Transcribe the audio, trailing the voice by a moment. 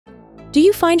Do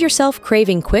you find yourself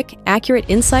craving quick, accurate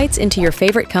insights into your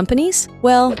favorite companies?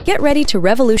 Well, get ready to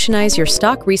revolutionize your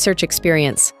stock research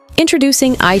experience.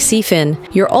 Introducing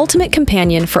iSeeFin, your ultimate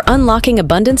companion for unlocking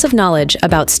abundance of knowledge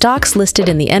about stocks listed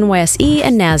in the NYSE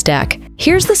and NASDAQ.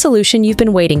 Here's the solution you've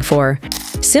been waiting for.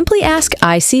 Simply ask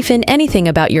iSeeFin anything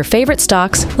about your favorite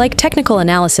stocks, like technical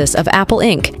analysis of Apple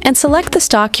Inc., and select the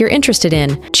stock you're interested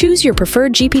in. Choose your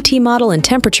preferred GPT model and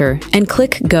temperature, and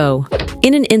click Go.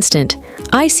 In an instant,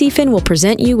 iSeeFin will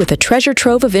present you with a treasure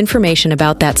trove of information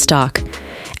about that stock.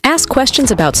 Ask questions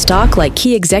about stock like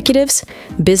key executives,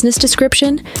 business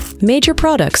description, major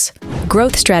products,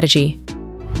 growth strategy,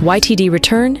 YTD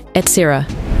return, etc.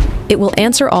 It will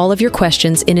answer all of your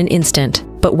questions in an instant.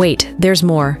 But wait, there's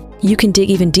more. You can dig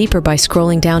even deeper by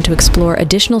scrolling down to explore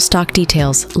additional stock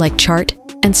details like chart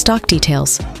and stock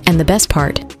details. And the best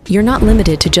part, you're not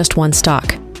limited to just one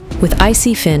stock. With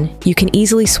iSeeFin, you can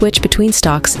easily switch between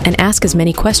stocks and ask as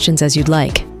many questions as you'd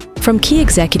like. From key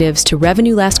executives to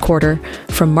revenue last quarter,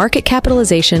 from market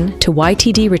capitalization to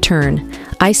YTD return,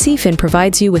 iSeeFin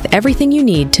provides you with everything you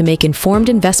need to make informed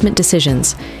investment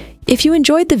decisions. If you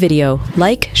enjoyed the video,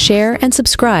 like, share, and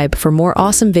subscribe for more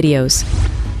awesome videos.